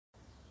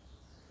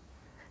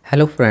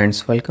Hello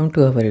friends, welcome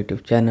to our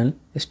YouTube channel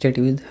Study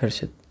with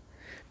Harshit.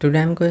 Today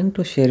I am going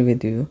to share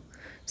with you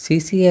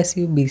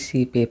CCSU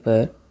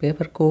BCA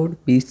paper code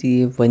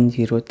BCA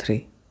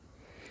 103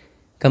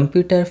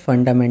 Computer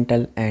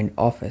Fundamental and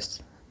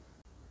Office.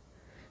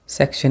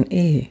 Section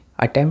A.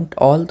 Attempt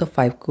all the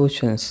 5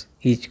 questions.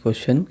 Each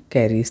question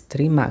carries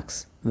 3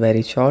 marks.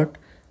 Very short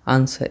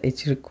answer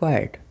is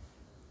required.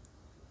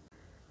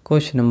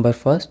 Question number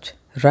first.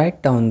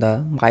 Write down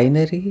the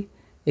binary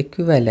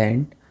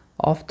equivalent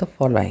of the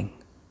following.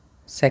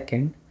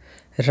 Second,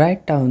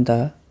 write down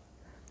the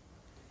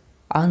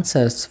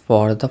answers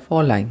for the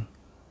following.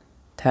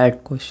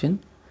 Third question,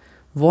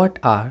 what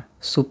are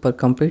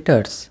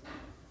supercomputers?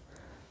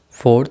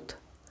 Fourth,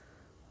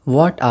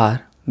 what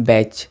are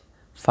batch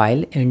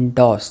file in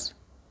DOS?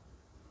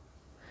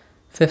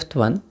 Fifth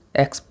one,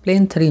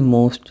 explain 3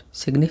 most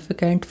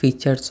significant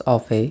features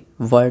of a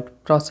word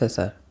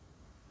processor.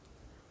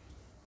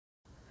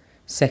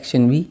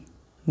 Section B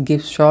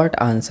gives short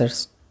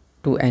answers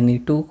to any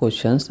 2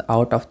 questions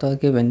out of the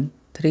given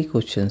 3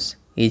 questions.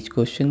 Each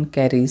question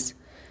carries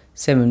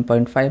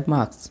 7.5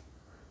 marks.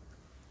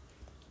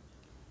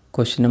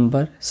 Question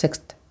number 6.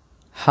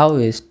 How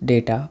is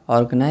data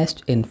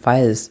organized in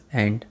files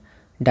and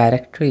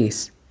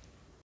directories?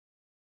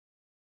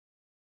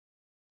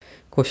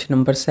 Question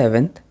number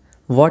 7.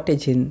 What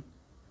is an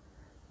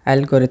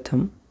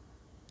algorithm?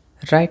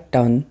 Write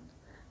down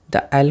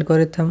the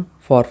algorithm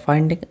for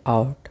finding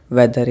out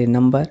whether a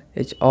number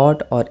is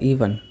odd or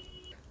even.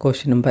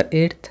 Question number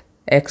 8.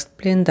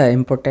 Explain the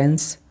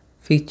importance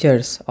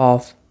features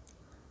of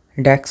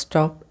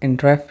desktop in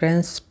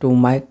reference to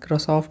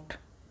Microsoft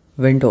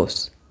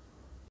Windows.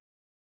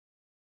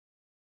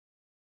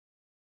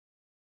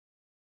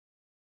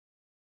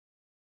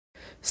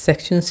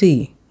 Section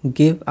C.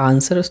 Give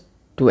answers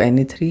to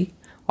any 3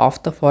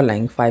 of the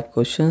following 5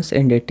 questions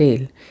in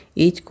detail.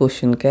 Each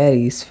question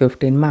carries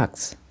 15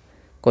 marks.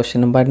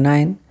 Question number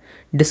 9.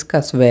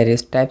 Discuss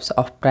various types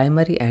of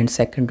primary and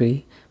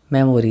secondary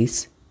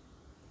memories.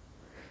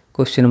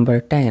 Question number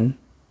 10.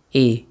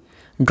 A.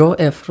 Draw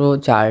a flow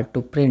chart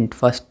to print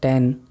first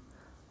 10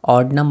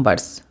 odd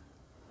numbers.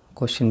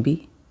 Question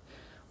B.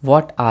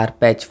 What are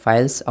batch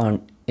files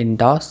in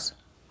DOS?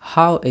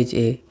 How is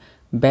a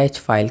batch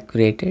file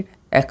created?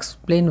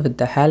 Explain with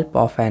the help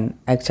of an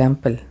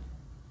example.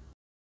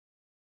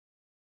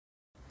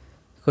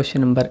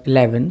 Question number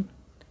 11.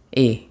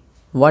 A.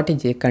 What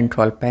is a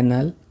control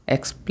panel?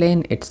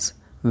 Explain its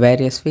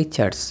various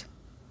features.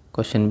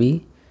 Question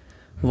B.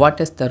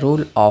 What is the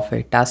role of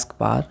a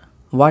taskbar?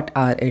 What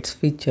are its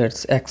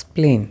features?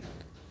 Explain.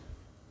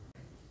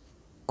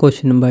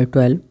 Question number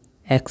 12.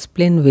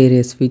 Explain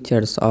various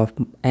features of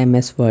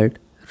MS Word.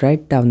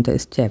 Write down the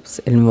steps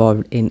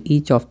involved in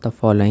each of the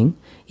following.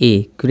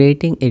 A.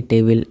 Creating a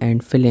table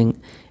and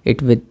filling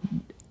it with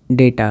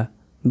data.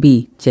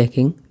 B.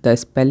 Checking the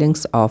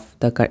spellings of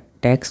the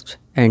text.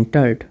 And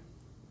third.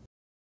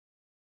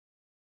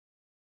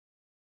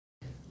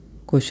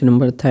 Question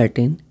number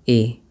 13.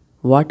 A.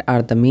 What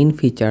are the main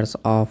features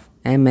of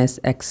MS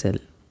Excel?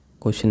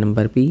 Question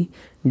number B.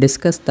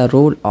 Discuss the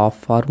role of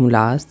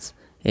formulas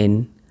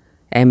in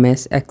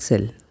MS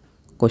Excel.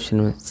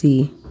 Question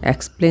C.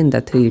 Explain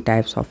the 3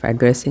 types of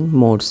addressing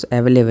modes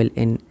available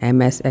in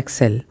MS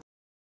Excel.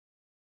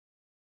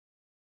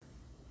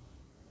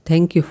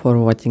 Thank you for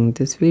watching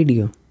this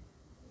video.